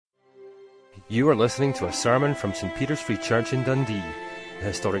You are listening to a sermon from St. Peter's Free Church in Dundee, the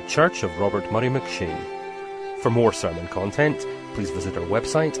historic church of Robert Murray McShane. For more sermon content, please visit our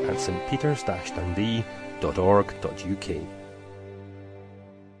website at stpeters-dundee.org.uk.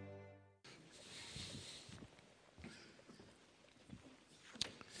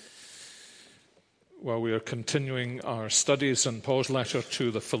 Well, we are continuing our studies in Paul's letter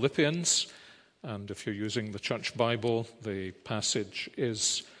to the Philippians, and if you're using the church Bible, the passage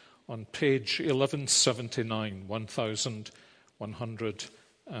is on page 1179.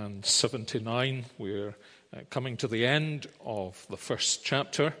 We're coming to the end of the first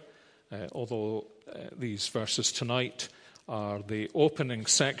chapter, although these verses tonight are the opening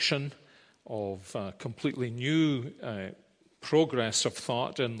section of a completely new progress of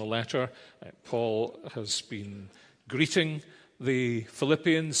thought in the letter. Paul has been greeting the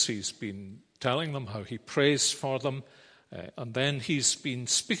Philippians. He's been telling them how he prays for them. And then he's been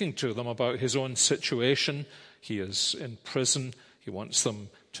speaking to them about his own situation. He is in prison. He wants them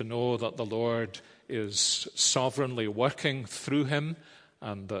to know that the Lord is sovereignly working through him,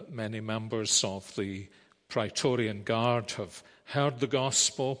 and that many members of the Praetorian Guard have heard the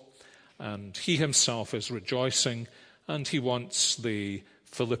gospel, and he himself is rejoicing, and he wants the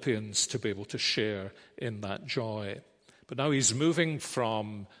Philippians to be able to share in that joy. But now he's moving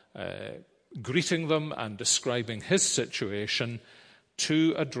from greeting them and describing his situation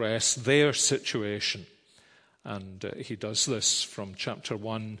to address their situation. And he does this from chapter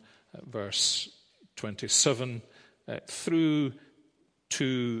 1, verse 27, through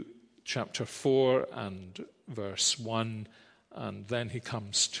to chapter 4 and verse 1, and then he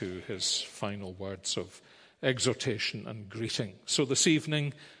comes to his final words of exhortation and greeting. So this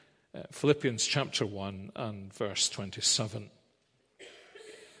evening, Philippians chapter 1 and verse 27.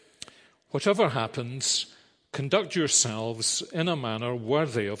 Whatever happens, conduct yourselves in a manner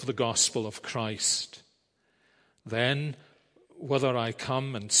worthy of the gospel of Christ. Then, whether I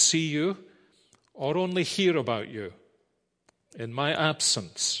come and see you or only hear about you, in my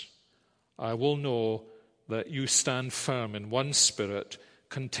absence, I will know that you stand firm in one spirit,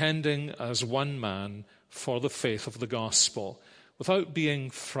 contending as one man for the faith of the gospel, without being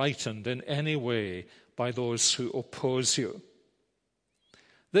frightened in any way by those who oppose you.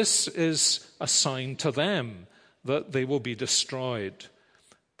 This is a sign to them that they will be destroyed,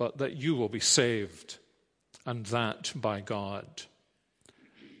 but that you will be saved, and that by God.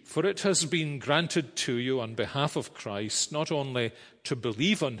 For it has been granted to you on behalf of Christ not only to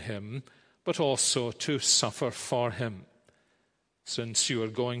believe on him, but also to suffer for him, since you are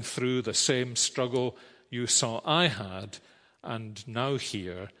going through the same struggle you saw I had, and now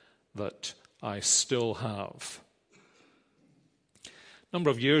hear that I still have. A number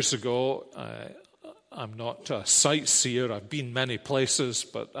of years ago, I'm not a sightseer. I've been many places,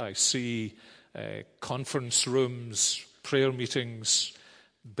 but I see conference rooms, prayer meetings,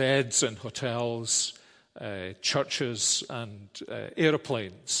 beds in hotels, churches, and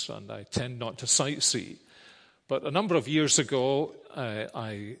airplanes, and I tend not to sightsee. But a number of years ago,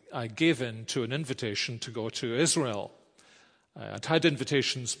 I gave in to an invitation to go to Israel. I'd had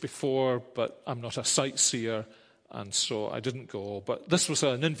invitations before, but I'm not a sightseer, and so I didn't go. But this was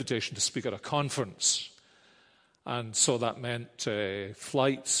an invitation to speak at a conference. And so that meant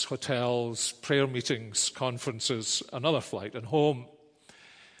flights, hotels, prayer meetings, conferences, another flight, and home.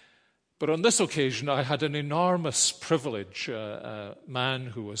 But on this occasion, I had an enormous privilege. A man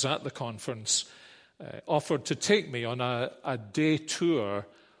who was at the conference offered to take me on a day tour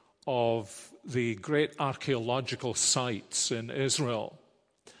of the great archaeological sites in Israel.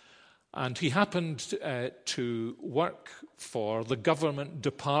 And he happened to work for the government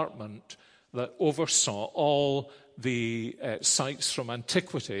department that oversaw all the sites from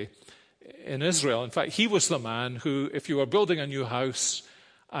antiquity in Israel. In fact, he was the man who, if you were building a new house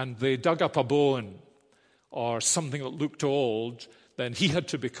and they dug up a bone or something that looked old, then he had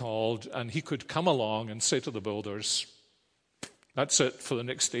to be called, and he could come along and say to the builders, that's it for the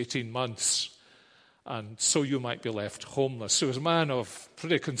next 18 months. And so you might be left homeless. He was a man of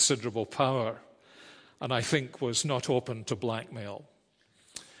pretty considerable power, and I think was not open to blackmail.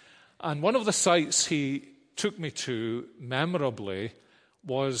 And one of the sites he took me to, memorably,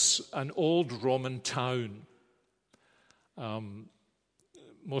 was an old Roman town.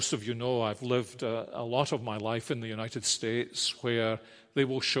 Most of you know I've lived a lot of my life in the United States, where they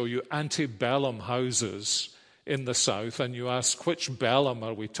will show you antebellum houses in the South, and you ask, which bellum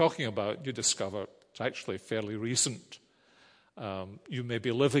are we talking about? You discover it's actually fairly recent. You may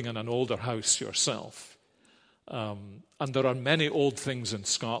be living in an older house yourself. And there are many old things in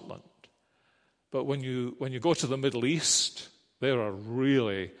Scotland. But when you go to the Middle East, there are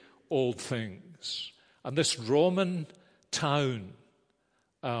really old things. And this Roman town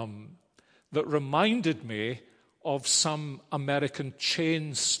that reminded me of some American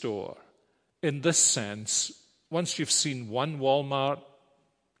chain store in this sense. Once you've seen one Walmart,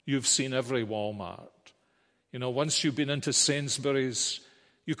 you've seen every Walmart. You know, once you've been into Sainsbury's,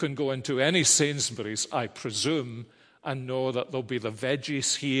 you can go into any Sainsbury's, I presume, and know that there'll be the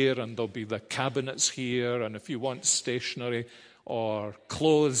veggies here and there'll be the cabinets here, and if you want stationery or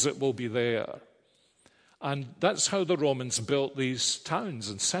clothes, it will be there. And that's how the Romans built these towns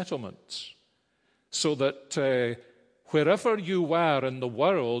and settlements, so that wherever you were in the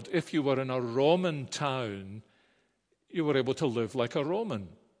world, if you were in a Roman town, you were able to live like a Roman.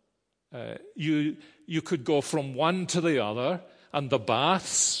 You could go from one to the other, and the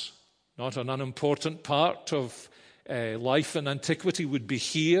baths, not an unimportant part of life in antiquity, would be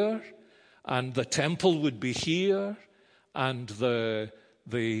here, and the temple would be here, and the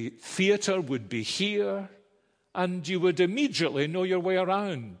theater would be here, and you would immediately know your way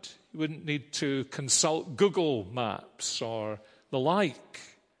around. You wouldn't need to consult Google Maps or the like.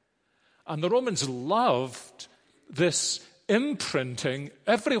 And the Romans loved this imprinting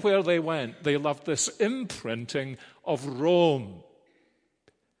everywhere they went. They loved this imprinting of Rome,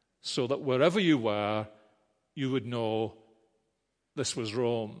 so that wherever you were, you would know this was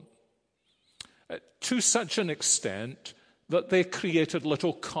Rome. To such an extent that they created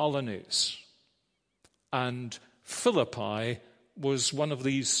little colonies. And Philippi was one of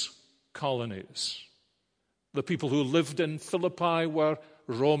these colonies. The people who lived in Philippi were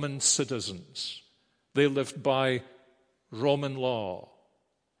Roman citizens. They lived by Roman law.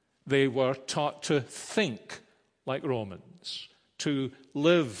 They were taught to think like Romans, to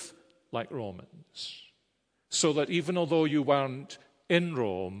live like Romans, so that even although you weren't in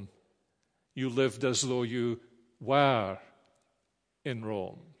Rome, you lived as though you were in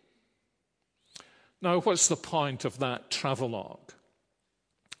Rome. Now, what's the point of that travelogue?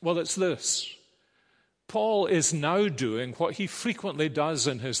 Well, it's this. Paul is now doing what he frequently does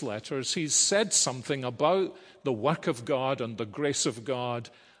in his letters. He's said something about the work of God and the grace of God,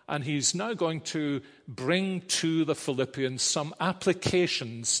 and he's now going to bring to the Philippians some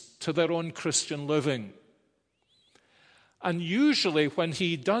applications to their own Christian living. And usually when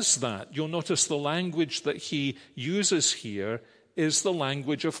he does that, you'll notice the language that he uses here is the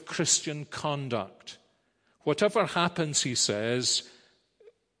language of Christian conduct. Whatever happens, he says,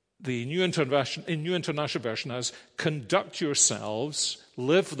 the New International Version has, conduct yourselves,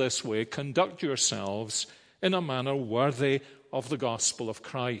 live this way, conduct yourselves in a manner worthy of the gospel of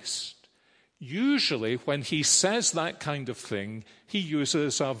Christ. Usually when he says that kind of thing, he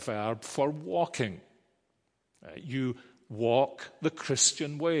uses a verb for walking. You walk the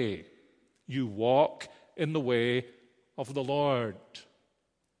Christian way. You walk in the way of the Lord.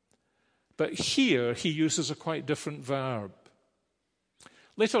 But here he uses a quite different verb.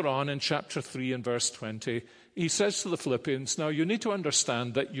 Later on in chapter 3 and verse 20, he says to the Philippians, now you need to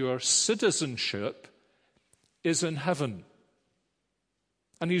understand that your citizenship is in heaven.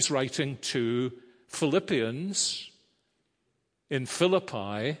 And he's writing to Philippians in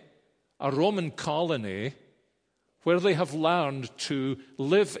Philippi, a Roman colony, where they have learned to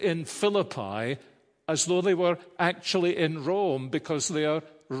live in Philippi as though they were actually in Rome because they are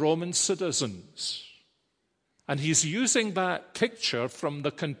Roman citizens. And he's using that picture from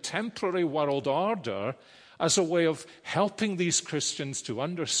the contemporary world order as a way of helping these Christians to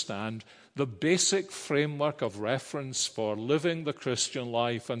understand the basic framework of reference for living the Christian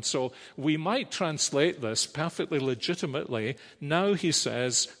life. And so we might translate this perfectly legitimately. Now he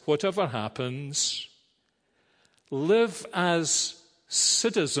says, whatever happens, live as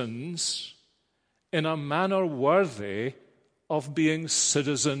citizens in a manner worthy of being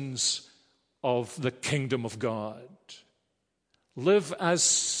citizens of the kingdom of God. Live as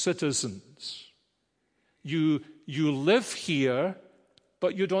citizens. You live here,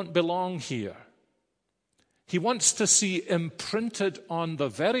 but you don't belong here. He wants to see imprinted on the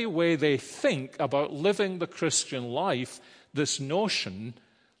very way they think about living the Christian life this notion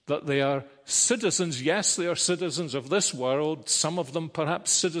that they are citizens. Yes, they are citizens of this world, some of them perhaps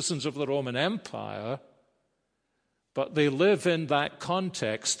citizens of the Roman Empire, but they live in that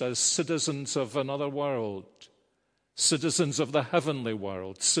context as citizens of another world, citizens of the heavenly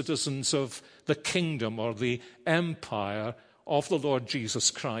world, citizens of the kingdom or the empire of the Lord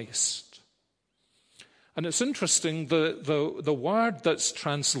Jesus Christ. And it's interesting, the word that's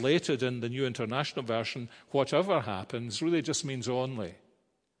translated in the New International Version, whatever happens, really just means only.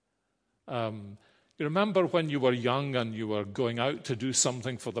 You remember when you were young and you were going out to do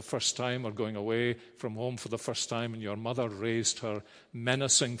something for the first time or going away from home for the first time and your mother raised her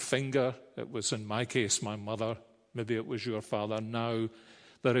menacing finger? It was, in my case, my mother. Maybe it was your father. Now,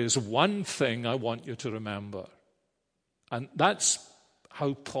 there is one thing I want you to remember. And that's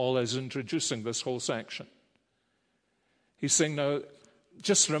how Paul is introducing this whole section. He's saying, now,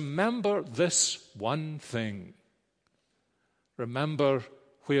 just remember this one thing. Remember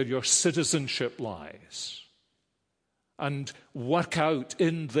where your citizenship lies. And work out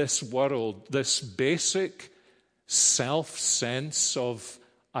in this world this basic self-sense of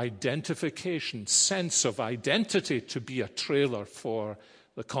identification, sense of identity to be a trailer for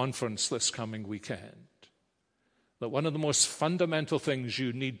the conference this coming weekend. That one of the most fundamental things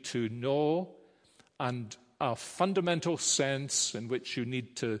you need to know, and a fundamental sense in which you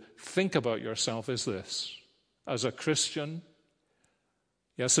need to think about yourself, is this. As a Christian,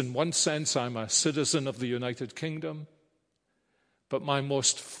 yes, in one sense, I'm a citizen of the United Kingdom, but my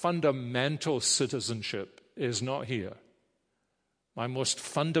most fundamental citizenship is not here. My most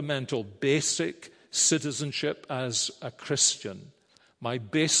fundamental, basic citizenship as a Christian, my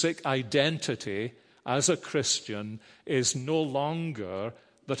basic identity as a Christian is no longer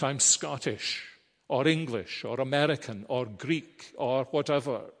that I'm Scottish or English or American or Greek or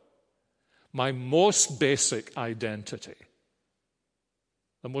whatever. My most basic identity,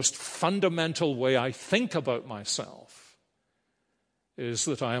 the most fundamental way I think about myself, is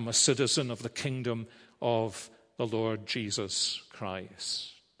that I am a citizen of the kingdom of the Lord Jesus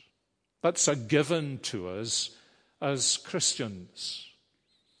Christ. That's a given to us as Christians.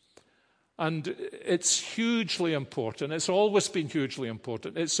 And it's hugely important. It's always been hugely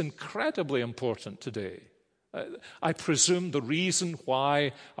important. It's incredibly important today. I presume the reason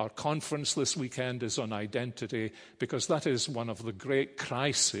why our conference this weekend is on identity, because that is one of the great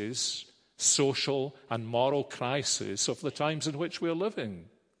crises, social and moral crises of the times in which we're living.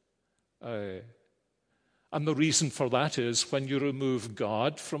 And the reason for that is when you remove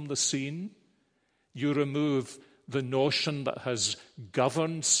God from the scene, you remove the notion that has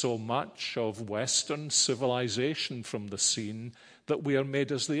governed so much of Western civilization from the scene, that we are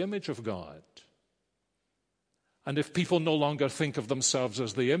made as the image of God. And if people no longer think of themselves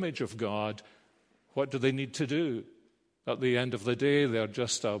as the image of God, what do they need to do? At the end of the day, they're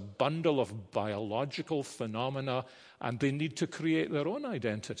just a bundle of biological phenomena, and they need to create their own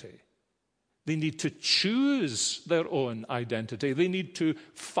identity. They need to choose their own identity. They need to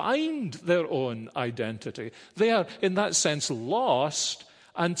find their own identity. They are, in that sense, lost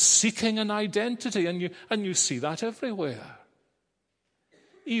and seeking an identity, and you see that everywhere.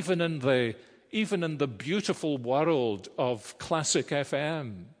 Even in the beautiful world of classic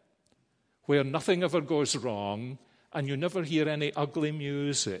FM, where nothing ever goes wrong and you never hear any ugly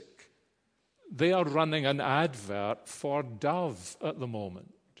music, they are running an advert for Dove at the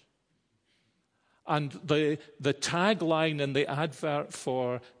moment. And the tagline in the advert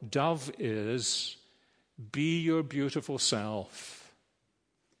for Dove is, "Be your beautiful self."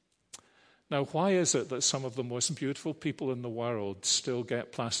 Now, why is it that some of the most beautiful people in the world still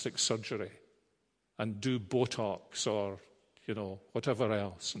get plastic surgery and do Botox or, whatever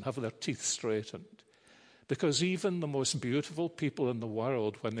else, and have their teeth straightened? Because even the most beautiful people in the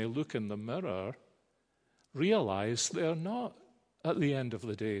world, when they look in the mirror, realize they're not, at the end of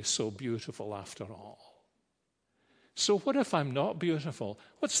the day, so beautiful after all. So what if I'm not beautiful?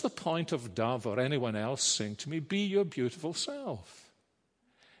 What's the point of Dove or anyone else saying to me, "Be your beautiful self"?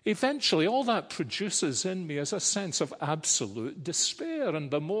 Eventually, all that produces in me is a sense of absolute despair.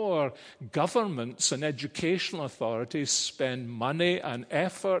 And the more governments and educational authorities spend money and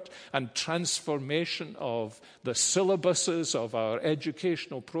effort and transformation of the syllabuses of our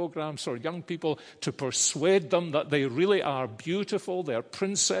educational programs for young people to persuade them that they really are beautiful, they're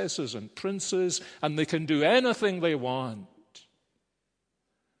princesses and princes, and they can do anything they want,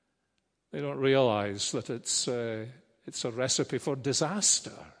 they don't realize that it's a recipe for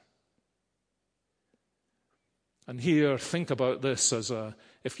disaster. And here, think about this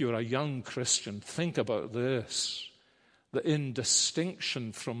if you're a young Christian, think about this, that in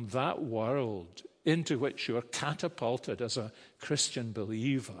distinction from that world into which you're catapulted as a Christian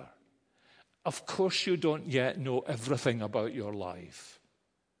believer, of course you don't yet know everything about your life,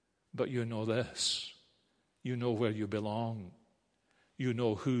 but you know this. You know where you belong. You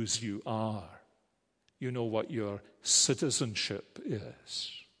know whose you are. You know what your citizenship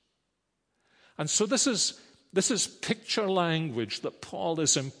is. And so this is picture language that Paul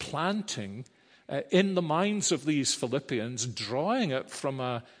is implanting in the minds of these Philippians, drawing it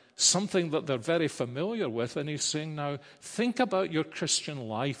from something that they're very familiar with. And he's saying, now, think about your Christian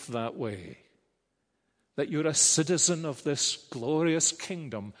life that way. that you're a citizen of this glorious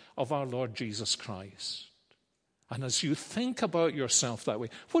kingdom of our Lord Jesus Christ. And as you think about yourself that way,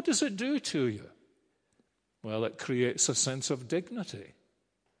 what does it do to you? Well, it creates a sense of dignity.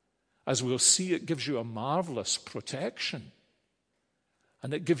 As we'll see, it gives you a marvelous protection.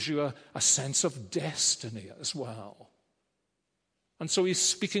 And it gives you a sense of destiny as well. And so he's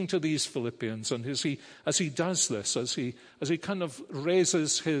speaking to these Philippians, and as he does this, as he kind of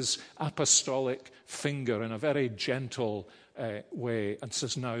raises his apostolic finger in a very gentle way and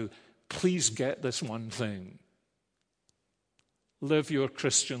says, now, please get this one thing. Live your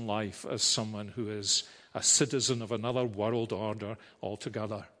Christian life as someone who is a citizen of another world order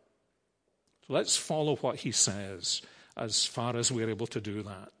altogether. So let's follow what he says as far as we're able to do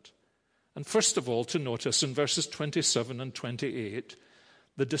that. And first of all, to notice in verses 27 and 28,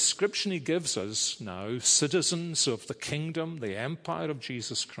 the description he gives us now, citizens of the kingdom, the empire of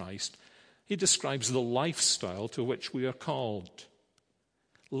Jesus Christ, he describes the lifestyle to which we are called.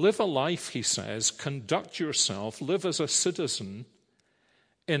 Live a life, he says, conduct yourself, live as a citizen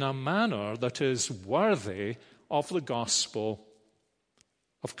in a manner that is worthy of the gospel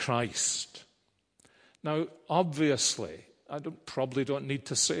of Christ. Now, obviously, I probably don't need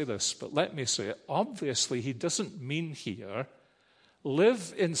to say this, but let me say it. Obviously, he doesn't mean here,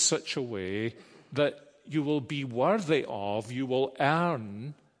 live in such a way that you will be worthy of, you will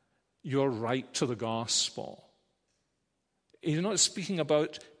earn your right to the gospel. He's not speaking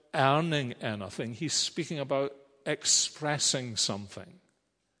about earning anything. He's speaking about expressing something.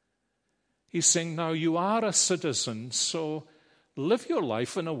 He's saying, now you are a citizen, so live your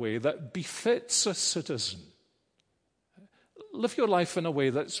life in a way that befits a citizen. Live your life in a way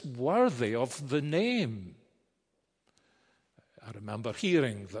that's worthy of the name. I remember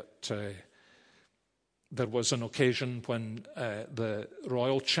hearing that there was an occasion when the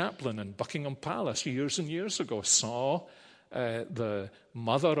royal chaplain in Buckingham Palace years and years ago saw the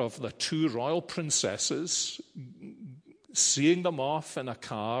mother of the two royal princesses seeing them off in a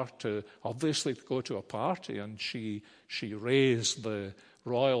car to obviously go to a party, and she raised the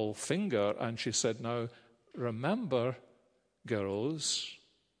royal finger and she said, now remember, girls,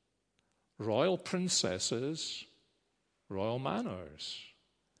 royal princesses, royal manners.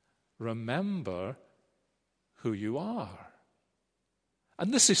 Remember who you are.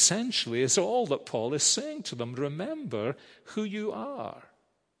 And this essentially is all that Paul is saying to them. Remember who you are.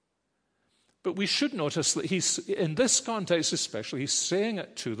 But we should notice that he's, in this context especially, he's saying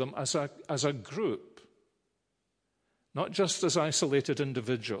it to them as a group, not just as isolated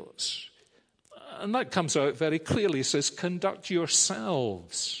individuals. And that comes out very clearly. He says, conduct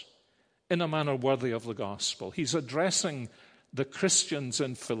yourselves in a manner worthy of the gospel. He's addressing the Christians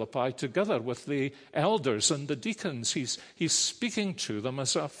in Philippi together with the elders and the deacons. He's speaking to them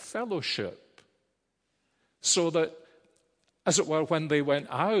as a fellowship. So that, as it were, when they went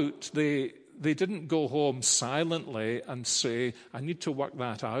out, they didn't go home silently and say, I need to work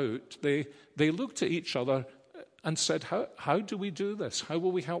that out. They looked at each other and said, how do we do this? How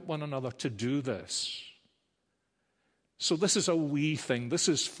will we help one another to do this? So this is a we thing. This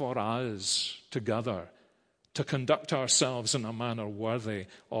is for us together to conduct ourselves in a manner worthy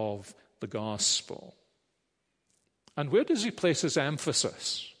of the gospel. And where does he place his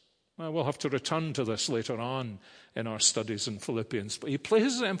emphasis? Well, we'll have to return to this later on in our studies in Philippians. But he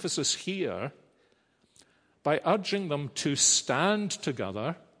places emphasis here by urging them to stand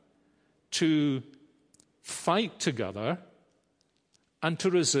together, to fight together, and to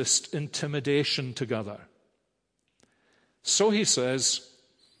resist intimidation together. So he says,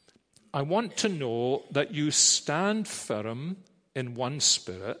 I want to know that you stand firm in one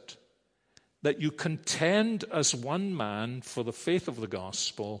spirit, that you contend as one man for the faith of the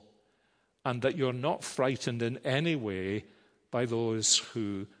gospel, and that you're not frightened in any way by those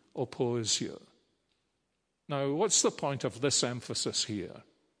who oppose you. Now, what's the point of this emphasis here?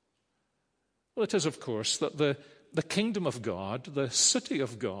 Well, it is, of course, that the kingdom of God, the city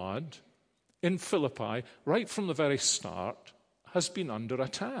of God in Philippi, right from the very start, has been under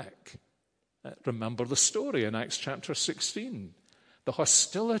attack. Remember the story in Acts chapter 16, the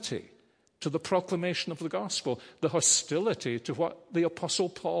hostility to the proclamation of the gospel, the hostility to what the Apostle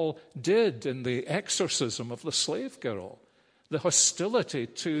Paul did in the exorcism of the slave girl, the hostility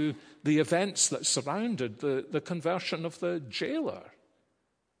to the events that surrounded the conversion of the jailer,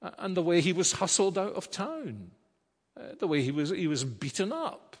 and the way he was hustled out of town, the way he was beaten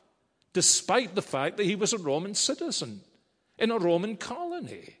up, despite the fact that he was a Roman citizen in a Roman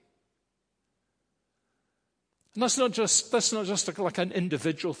colony. And that's not just like an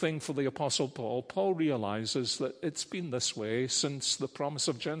individual thing for the Apostle Paul. Paul realizes that it's been this way since the promise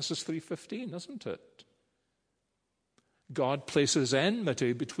of Genesis 3:15, isn't it? God places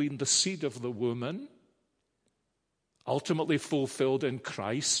enmity between the seed of the woman, ultimately fulfilled in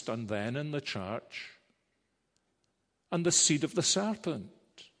Christ and then in the church, and the seed of the serpent.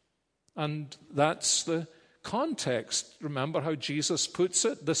 And that's the context. Remember how Jesus puts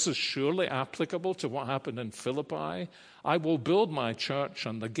it? This is surely applicable to what happened in Philippi. I will build my church,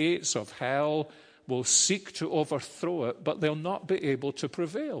 and the gates of hell will seek to overthrow it, but they'll not be able to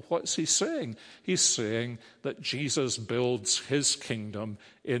prevail. What's he saying? He's saying that Jesus builds his kingdom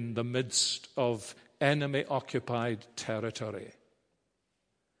in the midst of enemy-occupied territory.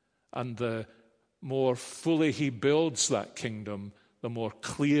 And the more fully he builds that kingdom, the more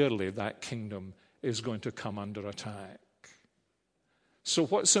clearly that kingdom is going to come under attack. So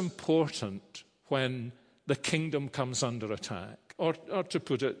what's important when the kingdom comes under attack? Or to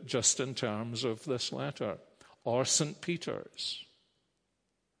put it just in terms of this letter, or St. Peter's.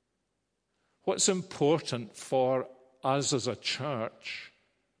 What's important for us as a church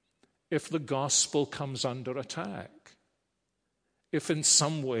if the gospel comes under attack? If in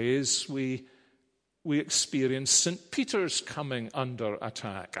some ways we experience St. Peter's coming under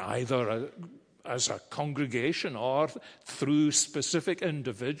attack, either as a congregation or through specific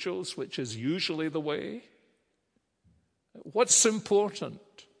individuals, which is usually the way. What's important?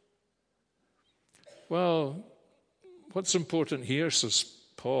 Well, what's important here, says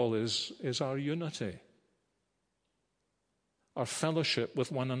Paul, is our unity, our fellowship with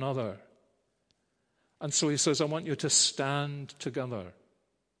one another. And so he says, I want you to stand together.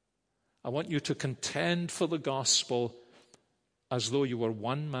 I want you to contend for the gospel as though you were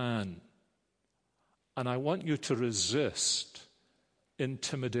one man. And I want you to resist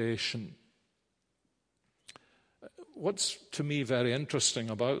intimidation. What's to me very interesting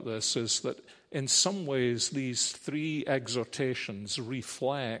about this is that in some ways these three exhortations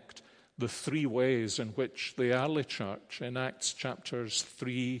reflect the three ways in which the early church in Acts chapters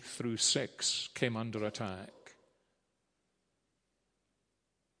 3 through 6 came under attack.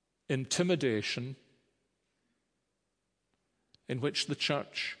 Intimidation, in which the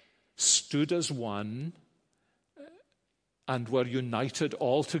church stood as one and were united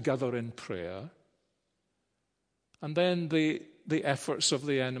all together in prayer. And then the efforts of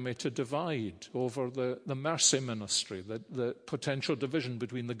the enemy to divide over the mercy ministry, the potential division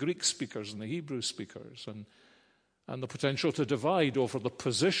between the Greek speakers and the Hebrew speakers, and the potential to divide over the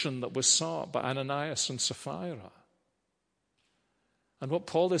position that was sought by Ananias and Sapphira. And what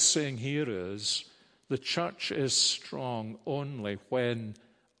Paul is saying here is the church is strong only when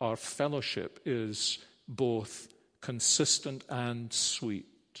our fellowship is both consistent and sweet.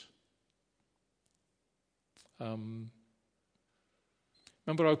 Remember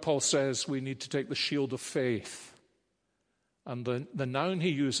how Paul says we need to take the shield of faith. And the noun he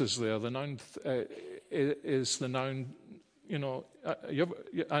uses there, the noun is the noun, I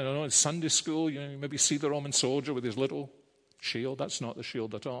don't know, in Sunday school, you maybe see the Roman soldier with his little shield. That's not the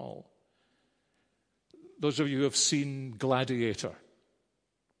shield at all. Those of you who have seen Gladiator,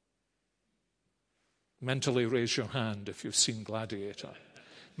 mentally raise your hand if you've seen Gladiator.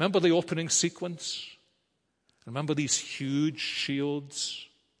 Remember the opening sequence? Remember these huge shields?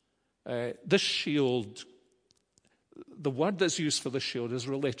 This shield, the word that's used for the shield is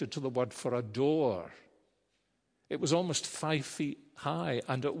related to the word for a door. It was almost 5 feet high,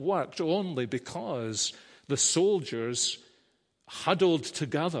 and it worked only because the soldiers huddled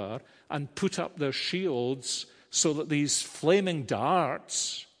together and put up their shields so that these flaming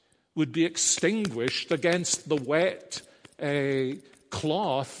darts would be extinguished against the wet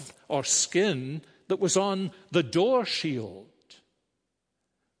cloth or skin that was on the door shield.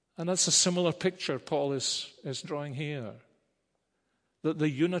 And that's a similar picture Paul is drawing here. That the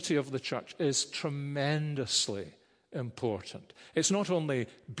unity of the church is tremendously important. It's not only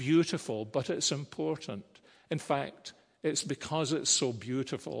beautiful, but it's important. In fact, it's because it's so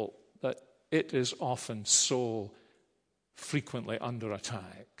beautiful that it is often so frequently under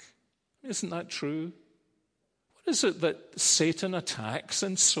attack. Isn't that true? What is it that Satan attacks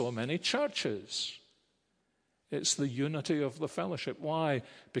in so many churches? It's the unity of the fellowship. Why?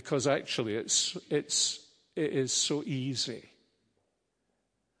 Because actually it is so easy.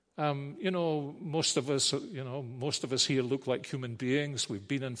 Most of us here look like human beings. We've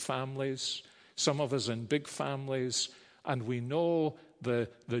been in families, some of us in big families, and we know the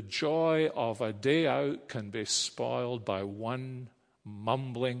joy of a day out can be spoiled by one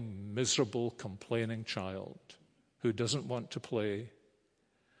mumbling, miserable, complaining child who doesn't want to play.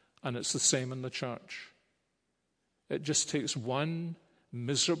 And it's the same in the church. It just takes one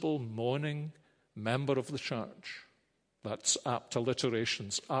miserable, moaning member of the church. That's apt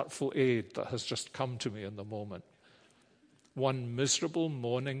alliterations, artful aid that has just come to me in the moment. one miserable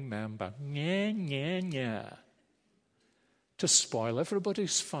moaning member, nya, nya, nya, to spoil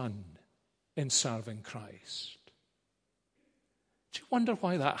everybody's fun in serving Christ. Do you wonder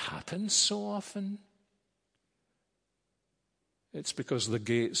why that happens so often? It's because the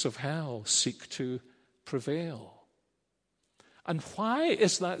gates of hell seek to prevail. And why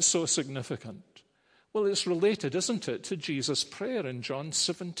is that so significant? Well, it's related, isn't it, to Jesus' prayer in John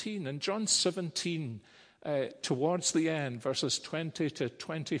 17. In John 17, towards the end, verses 20 to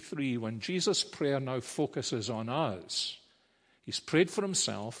 23, when Jesus' prayer now focuses on us, he's prayed for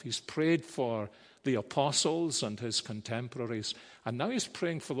himself, he's prayed for the apostles and his contemporaries, and now he's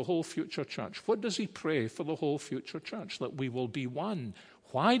praying for the whole future church. What does he pray for the whole future church? That we will be one.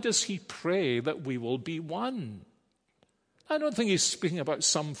 Why does he pray that we will be one? I don't think he's speaking about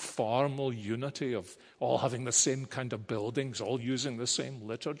some formal unity of all having the same kind of buildings, all using the same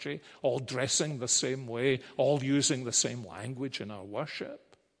liturgy, all dressing the same way, all using the same language in our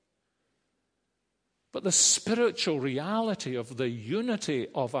worship. But the spiritual reality of the unity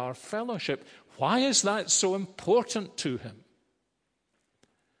of our fellowship, why is that so important to him?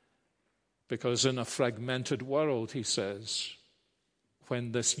 Because in a fragmented world, he says,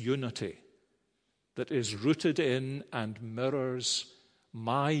 when this unity that is rooted in and mirrors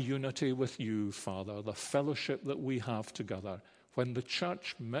my unity with you, Father, the fellowship that we have together, when the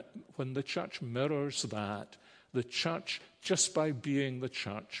church mirrors that, the church, just by being the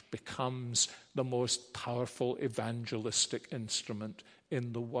church, becomes the most powerful evangelistic instrument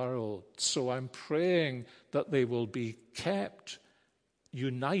in the world. So I'm praying that they will be kept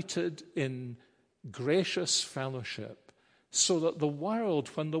united in gracious fellowship, so that the world,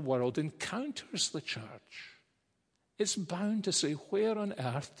 when the world encounters the church, it's bound to say, where on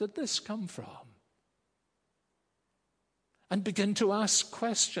earth did this come from? And begin to ask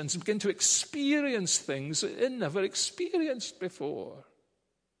questions, begin to experience things it never experienced before.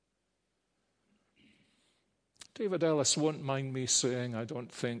 David Ellis won't mind me saying, I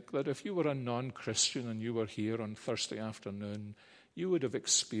don't think, that if you were a non-Christian and you were here on Thursday afternoon, you would have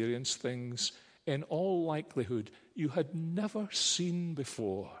experienced things in all likelihood you had never seen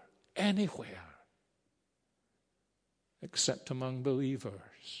before anywhere except among believers.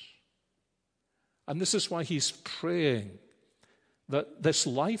 And this is why he's praying that this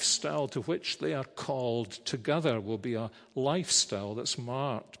lifestyle to which they are called together will be a lifestyle that's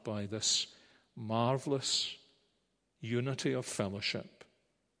marked by this marvelous unity of fellowship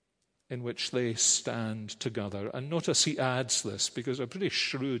in which they stand together. And notice he adds this, because a pretty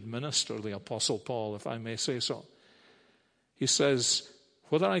shrewd minister, the Apostle Paul, if I may say so. He says,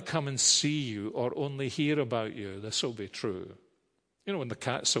 whether I come and see you or only hear about you, this will be true. You know, when the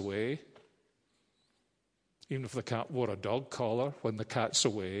cat's away, even if the cat wore a dog collar, when the cat's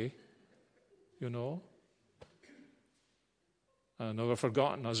away, you know. I've never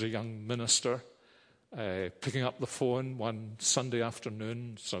forgotten as a young minister, picking up the phone one Sunday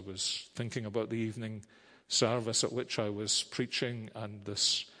afternoon, so I was thinking about the evening service at which I was preaching, and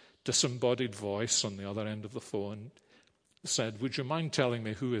this disembodied voice on the other end of the phone said, would you mind telling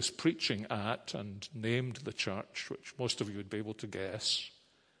me who is preaching at, and named the church, which most of you would be able to guess.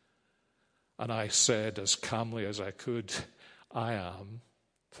 And I said as calmly as I could, I am.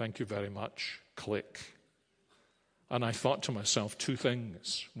 Thank you very much. Click. And I thought to myself two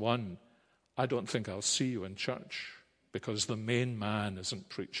things. One, I don't think I'll see you in church because the main man isn't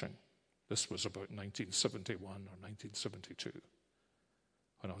preaching. This was about 1971 or 1972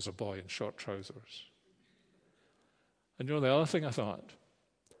 when I was a boy in short trousers. And you know the other thing I thought?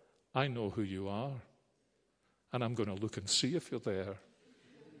 I know who you are, and I'm going to look and see if you're there.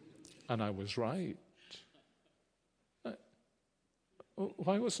 And I was right.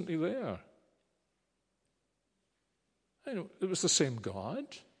 Why wasn't he there? I know it was the same God,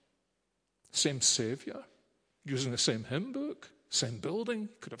 same Savior, using the same hymn book, same building,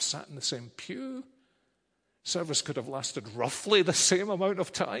 could have sat in the same pew. Service could have lasted roughly the same amount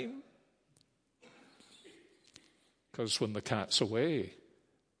of time. Because when the cat's away,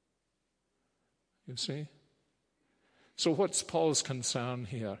 you see. So what's Paul's concern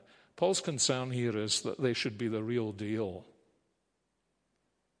here? Paul's concern here is that they should be the real deal.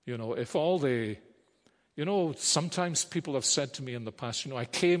 You know, if all they, you know, sometimes people have said to me in the past, you know, I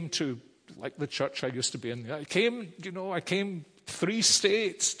came to, like the church I used to be in, I came 3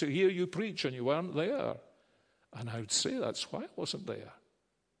 states to hear you preach and you weren't there. And I would say that's why I wasn't there.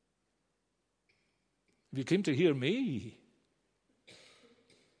 If you came to hear me.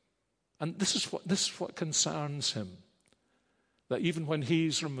 And this is what concerns him. That even when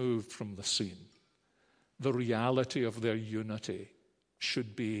he's removed from the scene, the reality of their unity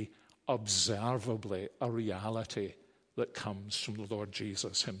should be observably a reality that comes from the Lord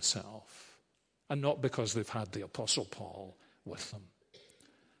Jesus himself, and not because they've had the Apostle Paul with them.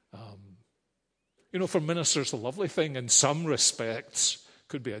 For ministers, the lovely thing in some respects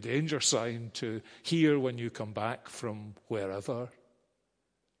could be a danger sign to hear when you come back from wherever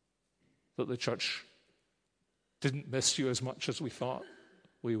that the church didn't miss you as much as we thought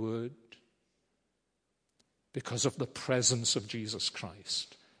we would, because of the presence of Jesus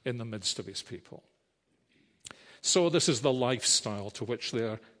Christ in the midst of his people. So this is the lifestyle to which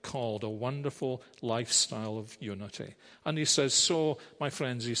they're called, a wonderful lifestyle of unity. And he says, so, my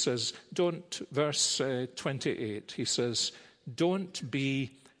friends, he says, verse 28, he says, don't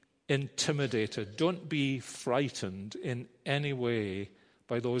be intimidated, don't be frightened in any way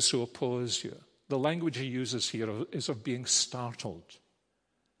by those who oppose you. The language he uses here is of being startled,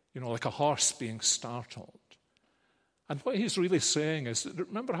 like a horse being startled. And what he's really saying is,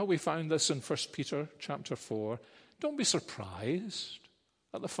 remember how we found this in 1 Peter chapter 4? Don't be surprised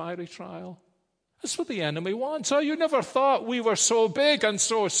at the fiery trial. That's what the enemy wants. Oh, you never thought we were so big and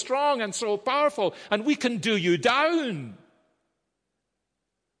so strong and so powerful, and we can do you down.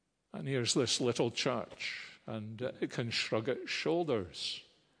 And here's this little church, and it can shrug its shoulders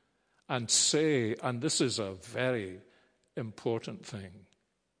and say, and this is a very important thing,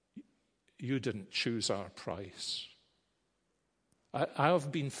 you didn't choose our price. I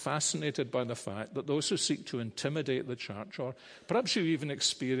have been fascinated by the fact that those who seek to intimidate the church, or perhaps you've even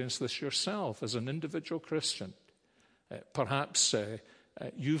experienced this yourself as an individual Christian, perhaps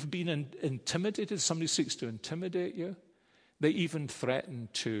you've been intimidated, somebody seeks to intimidate you, they even threaten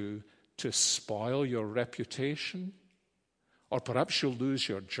to spoil your reputation, or perhaps you'll lose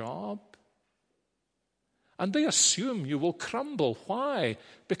your job. And they assume you will crumble. Why?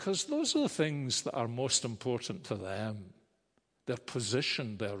 Because those are the things that are most important to them. Their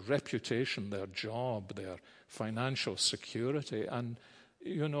position, their reputation, their job, their financial security. And,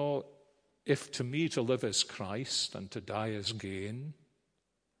 if to me to live is Christ and to die is gain,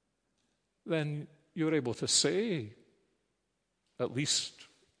 then you're able to say, at least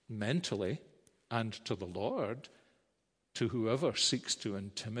mentally, and to the Lord, to whoever seeks to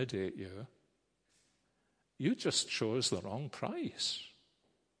intimidate you, you just chose the wrong price.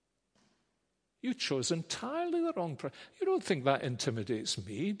 You chose entirely the wrong price. You don't think that intimidates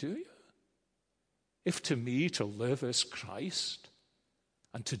me, do you? If to me to live is Christ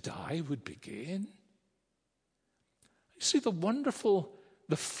and to die would be gain. You see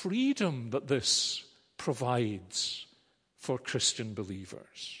the freedom that this provides for Christian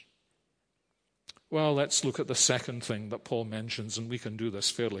believers. Well, let's look at the second thing that Paul mentions, and we can do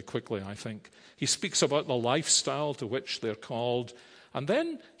this fairly quickly, I think. He speaks about the lifestyle to which they're called, and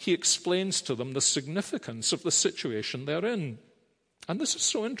then he explains to them the significance of the situation they're in. And this is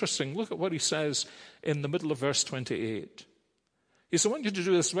so interesting. Look at what he says in the middle of verse 28. He says, I want you to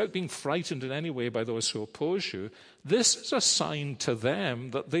do this without being frightened in any way by those who oppose you. This is a sign to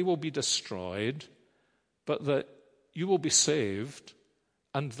them that they will be destroyed, but that you will be saved,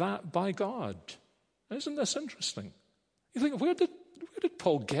 and that by God. Isn't this interesting? You think, where did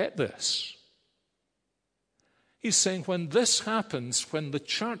Paul get this? He's saying when this happens, when the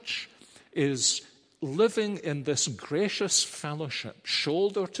church is living in this gracious fellowship,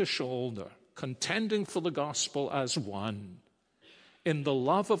 shoulder to shoulder, contending for the gospel as one, in the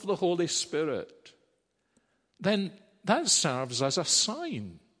love of the Holy Spirit, then that serves as a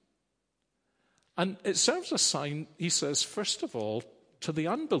sign. And it serves a sign, he says, first of all, to the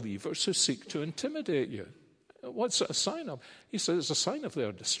unbelievers who seek to intimidate you. What's it a sign of? He says it's a sign of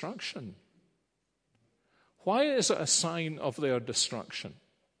their destruction. Why is it a sign of their destruction?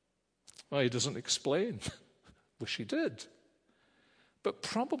 Well, he doesn't explain. Wish he did. But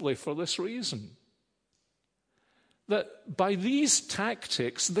probably for this reason. That by these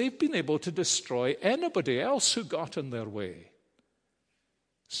tactics, they've been able to destroy anybody else who got in their way.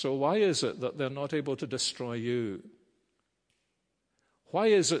 So why is it that they're not able to destroy you? Why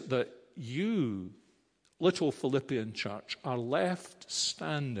is it that you, little Philippian church, are left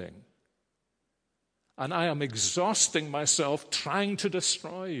standing? And I am exhausting myself trying to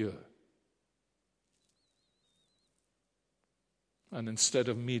destroy you. And instead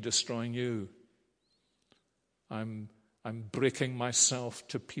of me destroying you, I'm breaking myself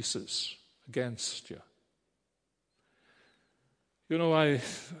to pieces against you. You know,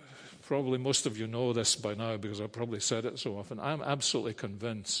 probably most of you know this by now because I've probably said it so often. I'm absolutely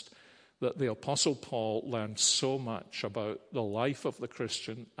convinced that the Apostle Paul learned so much about the life of the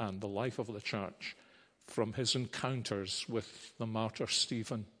Christian and the life of the church from his encounters with the martyr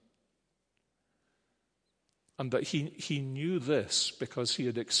Stephen. And that he knew this because he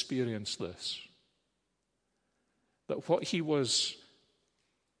had experienced this. that what he was,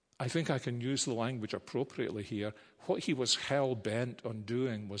 I think I can use the language appropriately here, what he was hell-bent on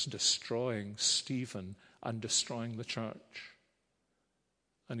doing was destroying Stephen and destroying the church.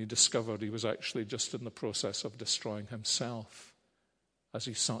 And he discovered he was actually just in the process of destroying himself as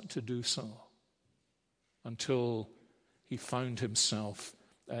he sought to do so, until he found himself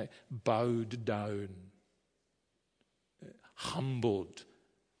bowed down, humbled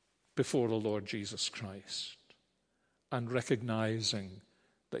before the Lord Jesus Christ, and recognizing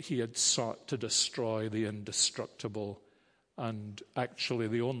that he had sought to destroy the indestructible, and actually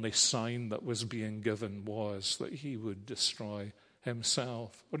the only sign that was being given was that he would destroy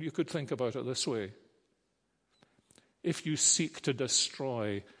himself. Or you could think about it this way. If you seek to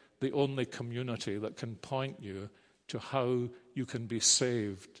destroy the only community that can point you to how you can be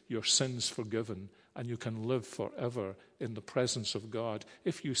saved, your sins forgiven, and you can live forever in the presence of God,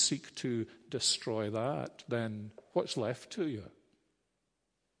 if you seek to destroy that, then what's left to you?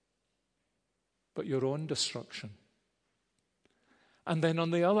 But your own destruction. And then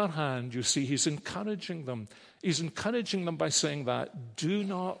on the other hand, you see, he's encouraging them. He's encouraging them by saying that, do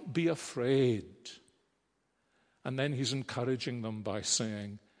not be afraid. And then he's encouraging them by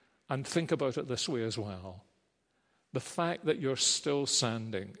saying, and think about it this way as well, the fact that you're still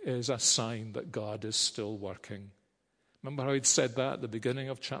standing is a sign that God is still working. Remember how he'd said that at the beginning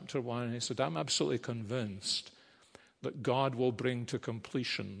of chapter 1? He said, I'm absolutely convinced that God will bring to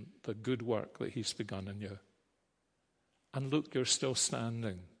completion the good work that he's begun in you. And look, you're still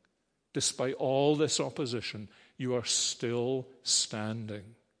standing. Despite all this opposition, you are still standing.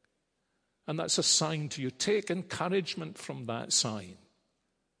 And that's a sign to you. Take encouragement from that sign.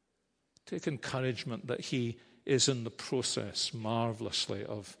 Take encouragement that he is in the process marvelously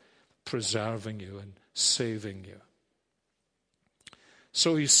of preserving you and saving you.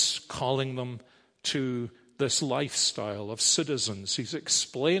 So he's calling them to this lifestyle of citizens. He's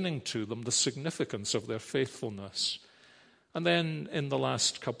explaining to them the significance of their faithfulness. And then in the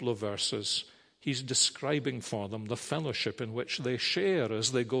last couple of verses, he's describing for them the fellowship in which they share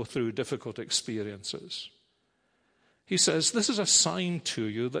as they go through difficult experiences. He says, this is a sign to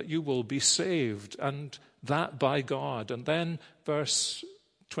you that you will be saved, and that by God. And then verse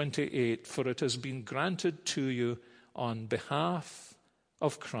 28, for it has been granted to you on behalf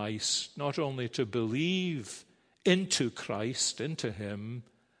of Christ, not only to believe into Christ, into him,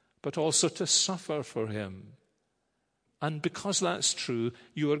 but also to suffer for him. And because that's true,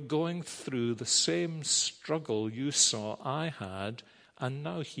 you are going through the same struggle you saw I had, and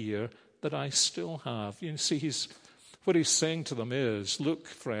now hear that I still have. You see, what he's saying to them is, look,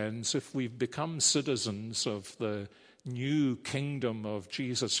 friends, if we've become citizens of the new kingdom of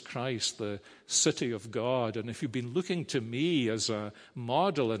Jesus Christ, the city of God, and if you've been looking to me as a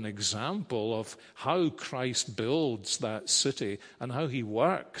model, an example of how Christ builds that city and how he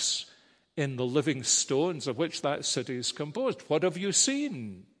works in the living stones of which that city is composed, what have you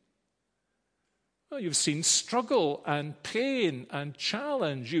seen? Well, you've seen struggle and pain and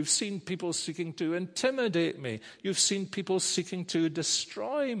challenge. You've seen people seeking to intimidate me. You've seen people seeking to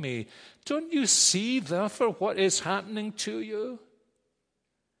destroy me. Don't you see, therefore, what is happening to you?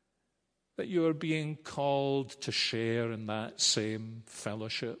 That you are being called to share in that same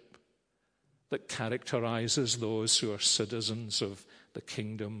fellowship that characterizes those who are citizens of the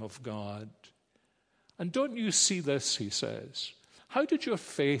kingdom of God. And don't you see this, he says? How did your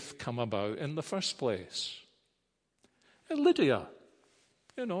faith come about in the first place? Lydia,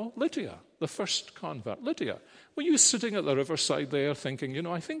 Lydia, the first convert. Lydia, were you sitting at the riverside there thinking,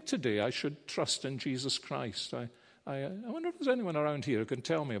 I think today I should trust in Jesus Christ? I wonder if there's anyone around here who can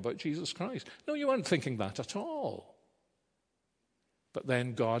tell me about Jesus Christ. No, you weren't thinking that at all. But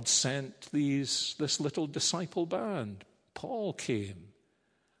then God sent this little disciple band. Paul came.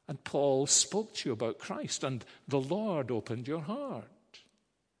 And Paul spoke to you about Christ, and the Lord opened your heart.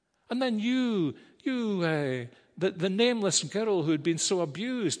 And then the nameless girl who had been so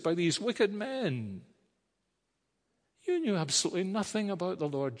abused by these wicked men, you knew absolutely nothing about the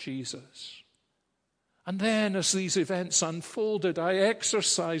Lord Jesus. And then as these events unfolded, I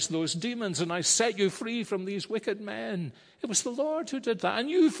exorcised those demons and I set you free from these wicked men. It was the Lord who did that. And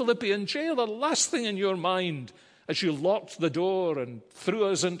you, Philippian jailer, the last thing in your mind as you locked the door and threw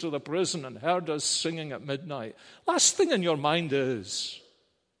us into the prison and heard us singing at midnight, last thing in your mind is,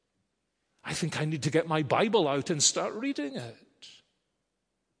 I think I need to get my Bible out and start reading it.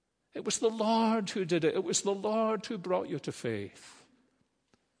 It was the Lord who did it. It was the Lord who brought you to faith.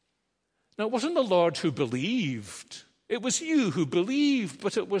 Now, it wasn't the Lord who believed. It was you who believed,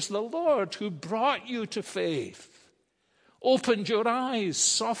 but it was the Lord who brought you to faith, opened your eyes,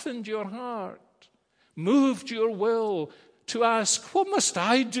 softened your heart, moved your will to ask, what must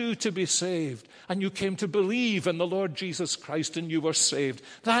I do to be saved? And you came to believe in the Lord Jesus Christ and you were saved.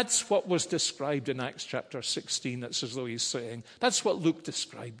 That's what was described in Acts chapter 16. It's as though he's saying, that's what Luke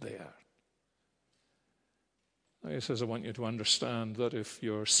described there. He says, I want you to understand that if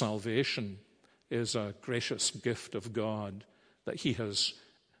your salvation is a gracious gift of God that he has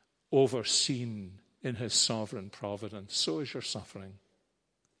overseen in his sovereign providence, so is your suffering.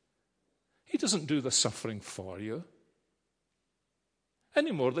 He doesn't do the suffering for you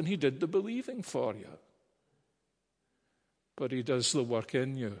any more than he did the believing for you. But he does the work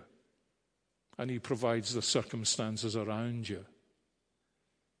in you, and he provides the circumstances around you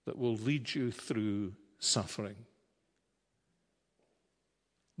that will lead you through suffering.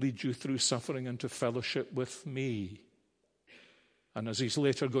 Lead you through suffering into fellowship with me. And as he's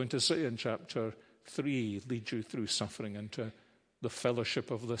later going to say in chapter 3, lead you through suffering into the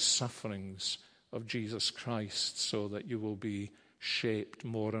fellowship of the sufferings of Jesus Christ, so that you will be shaped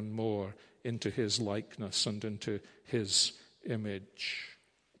more and more into his likeness and into his image.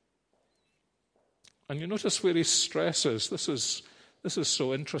 And you notice where he stresses, this is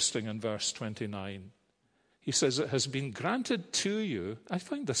so interesting in verse 29. He says, it has been granted to you. I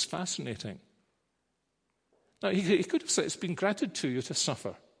find this fascinating. Now, he could have said, it's been granted to you to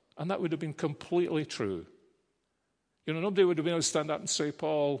suffer. And that would have been completely true. You know, nobody would have been able to stand up and say,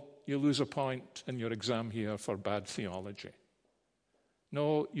 Paul, you lose a point in your exam here for bad theology.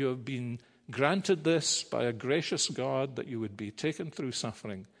 No, you have been granted this by a gracious God that you would be taken through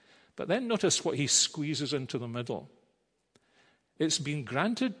suffering. But then notice what he squeezes into the middle. It's been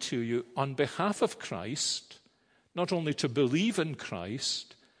granted to you on behalf of Christ, not only to believe in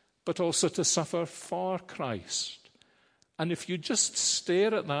Christ, but also to suffer for Christ. And if you just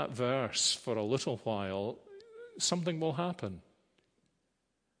stare at that verse for a little while, something will happen.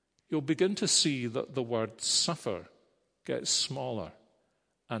 You'll begin to see that the word suffer gets smaller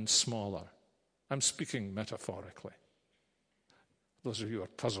and smaller. I'm speaking metaphorically. Those of you who are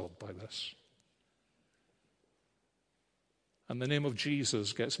puzzled by this. And the name of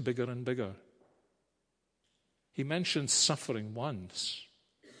Jesus gets bigger and bigger. He mentions suffering once,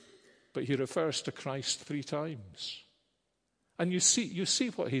 but he refers to Christ 3 times. And you see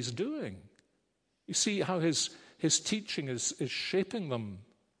what he's doing. You see how his teaching is shaping them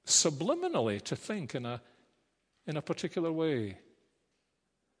subliminally to think in a particular way.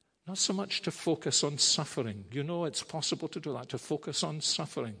 Not so much to focus on suffering. You know it's possible to do that, to focus on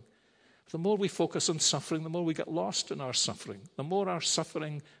suffering. The more we focus on suffering, the more we get lost in our suffering. The more our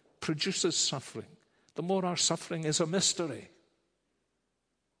suffering produces suffering. The more our suffering is a mystery.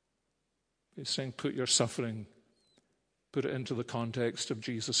 He's saying, put your suffering, put it into the context of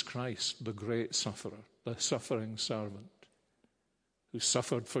Jesus Christ, the great sufferer, the suffering servant, who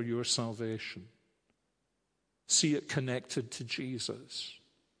suffered for your salvation. See it connected to Jesus.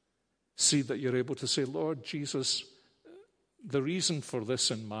 See that you're able to say, Lord Jesus, the reason for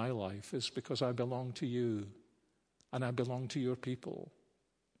this in my life is because I belong to you and I belong to your people.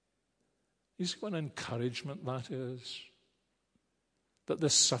 You see what encouragement that is? That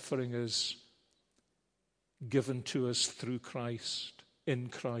this suffering is given to us through Christ, in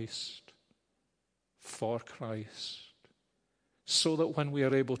Christ, for Christ, so that when we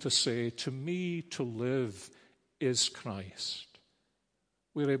are able to say, to me to live is Christ,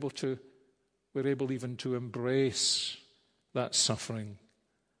 we're able even to embrace that suffering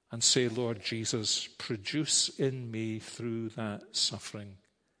and say, Lord Jesus, produce in me through that suffering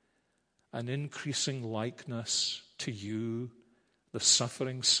an increasing likeness to you, the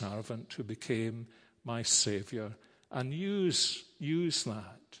suffering servant who became my Savior, and use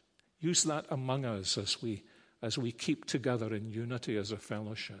that among us as we keep together in unity as a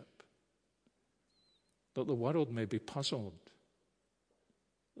fellowship. That the world may be puzzled.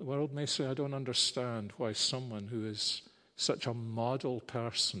 The world may say, I don't understand why someone who is such a model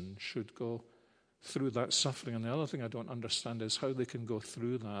person should go through that suffering. And the other thing I don't understand is how they can go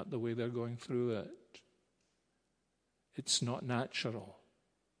through that the way they're going through it. It's not natural.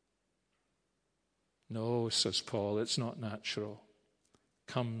 No, says Paul, it's not natural.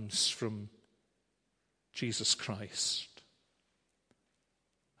 It comes from Jesus Christ.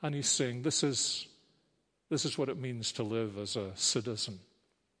 And he's saying this is what it means to live as a citizen.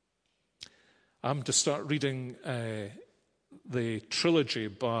 I'm to start reading the trilogy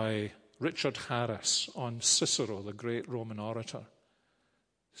by Richard Harris on Cicero, the great Roman orator.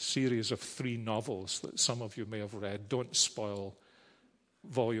 Series of 3 novels that some of you may have read. Don't spoil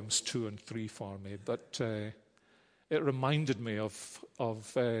volumes 2 and 3 for me, but it reminded me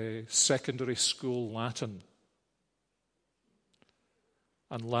of secondary school Latin.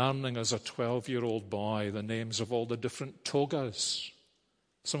 and learning as a 12-year-old boy the names of all the different togas.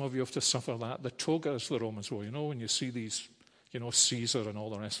 Some of you have to suffer that. The togas the Romans wore. When you see these, Caesar and all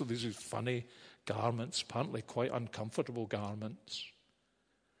the rest of these funny garments, apparently quite uncomfortable garments.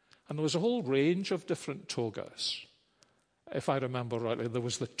 And there was a whole range of different togas. If I remember rightly, there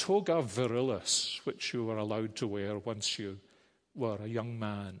was the toga virilis, which you were allowed to wear once you were a young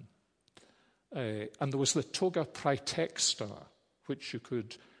man. And there was the toga praetexta, which you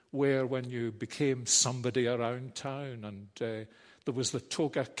could wear when you became somebody around town. And there was the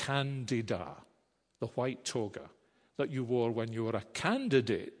toga candida, the white toga, that you wore when you were a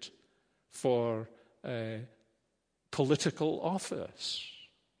candidate for political office.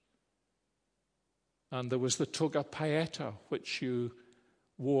 And there was the toga paeta, which you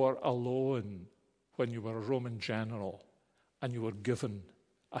wore alone when you were a Roman general and you were given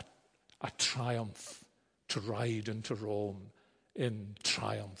a triumph to ride into Rome in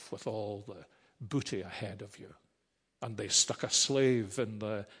triumph with all the booty ahead of you. And they stuck a slave in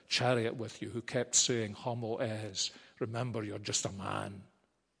the chariot with you who kept saying, homo es, remember you're just a man.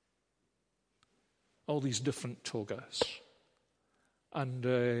 All these different togas. And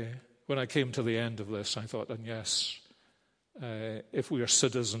when I came to the end of this, I thought, and yes, if we are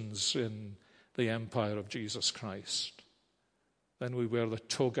citizens in the empire of Jesus Christ, then we wear the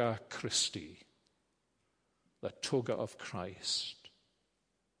toga Christi, the toga of Christ.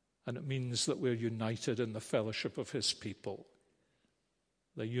 And it means that we're united in the fellowship of his people,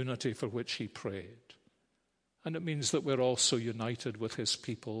 the unity for which he prayed. And it means that we're also united with his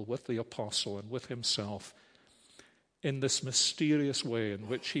people, with the apostle and with himself in this mysterious way in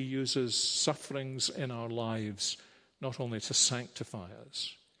which he uses sufferings in our lives not only to sanctify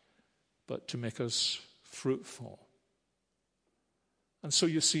us, but to make us fruitful. And so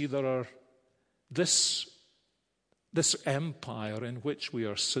you see, there are this empire in which we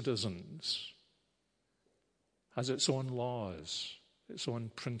are citizens has its own laws, its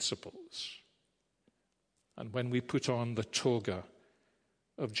own principles. And when we put on the toga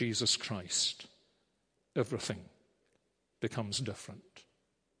of Jesus Christ, everything becomes different.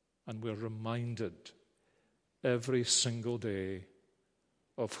 And we're reminded every single day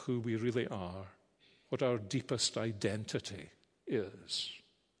of who we really are, what our deepest identity is.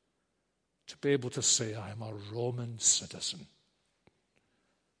 To be able to say, I am a Roman citizen.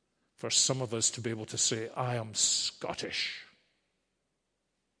 For some of us to be able to say, I am Scottish.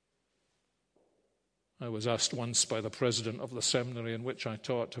 I was asked once by the president of the seminary in which I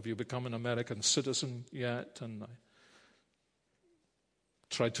taught, have you become an American citizen yet? And I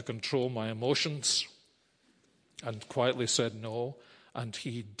tried to control my emotions and quietly said no. And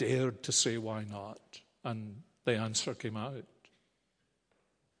he dared to say, why not? And the answer came out.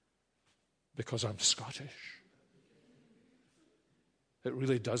 Because I'm Scottish. It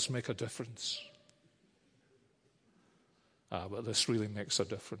really does make a difference. But this really makes a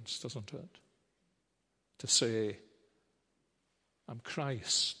difference, doesn't it? To say, I'm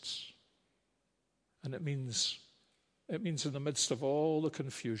Christ's. And it means in the midst of all the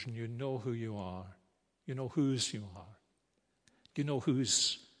confusion, you know who you are. You know whose you are. You know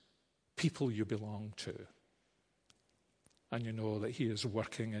whose people you belong to. And you know that he is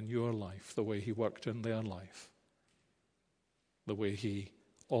working in your life the way he worked in their life. The way he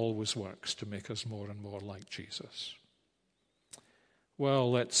always works to make us more and more like Jesus.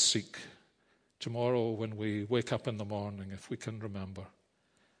 Well, let's seek tomorrow when we wake up in the morning, if we can remember,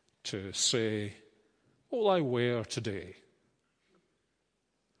 to say, what will I wear today?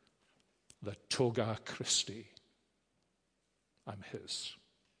 The toga Christi. I'm his.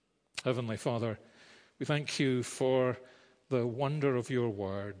 Heavenly Father, we thank you for the wonder of your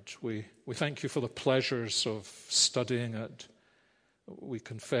word. We thank you for the pleasures of studying it. We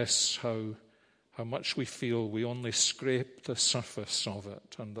confess how much we feel we only scrape the surface of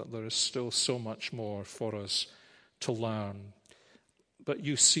it, and that there is still so much more for us to learn. But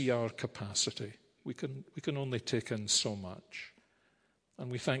you see our capacity. We can only take in so much.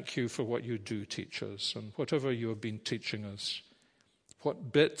 And we thank you for what you do teach us, and whatever you have been teaching us,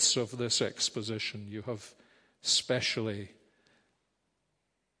 what bits of this exposition you have specially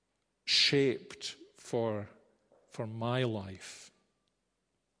shaped for my life,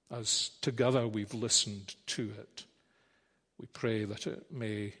 as together we've listened to it. We pray that it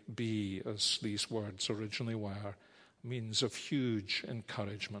may be, as these words originally were, means of huge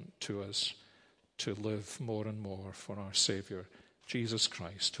encouragement to us to live more and more for our Saviour, Jesus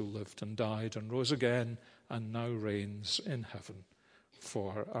Christ, who lived and died and rose again and now reigns in heaven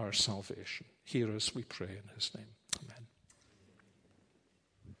for our salvation. Hear us, we pray, in his name. Amen.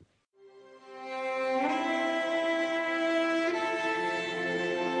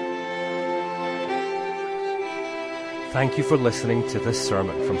 Thank you for listening to this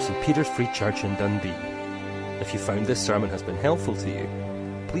sermon from St. Peter's Free Church in Dundee. If you found this sermon has been helpful to you,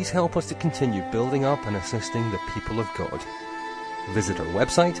 please help us to continue building up and assisting the people of God. Visit our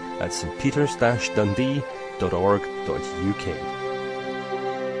website at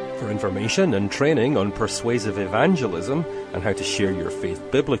stpeters-dundee.org.uk. For information and training on persuasive evangelism and how to share your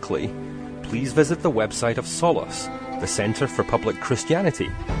faith biblically, please visit the website of Solas, the Centre for Public Christianity,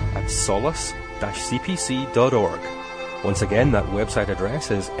 at solas-cpc.org. Once again, that website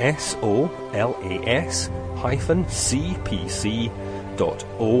address is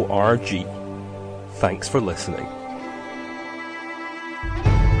solas-cpc.org. Thanks for listening.